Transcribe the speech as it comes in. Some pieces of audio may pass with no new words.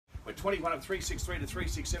We're 21 of 363 to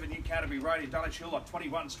 367 New Canterbury Road in Dulwich Hill on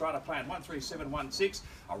 21 strata plan 13716.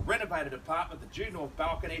 A renovated apartment, the due north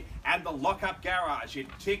balcony and the lock-up garage. It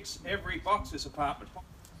ticks every box, this apartment.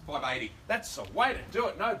 580. That's the way to do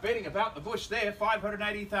it. No beating about the bush there.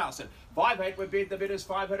 580,000. 5.8 we bid, the bidders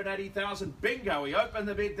 580,000. Bingo, we opened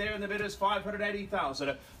the bid there and the bidders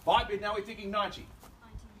 580,000. 5 bid, now we're thinking 90.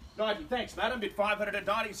 90, thanks madam, bid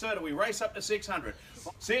 590, sir. Do we race up to 600?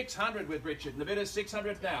 600 with Richard, the bidder's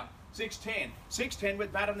 600 now. 610. 610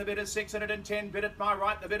 with madam, the bidder's 610. Bid at my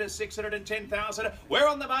right, the bidder's 610,000. We're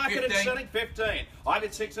on the market 15. at selling 15. I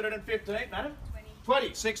bid 615, madam.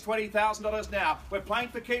 20, $620,000 now. We're playing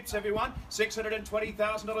for keeps, everyone.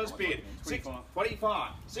 $620,000 bid.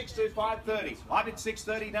 25, 625.30. I bid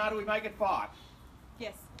 630 now. Do we make it 5?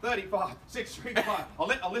 Yes. 35, 635.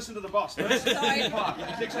 I'll listen to the boss.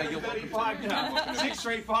 635, 635 now.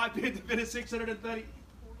 635 bid, the bid is 630.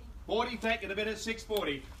 40, thank you, the bid is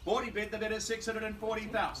 640. 40 bid, the bid is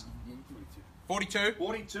 640,000. 42.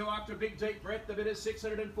 42 after a big deep breath, the bid is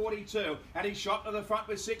 642. And he shot to the front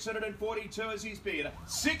with 642 as his bid.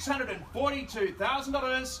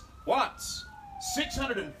 $642,000 once.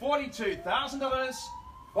 $642,000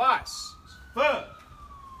 twice. Third.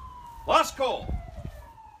 Last call.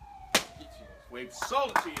 We've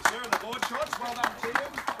sold it to you, sir, in the board shorts. Well done.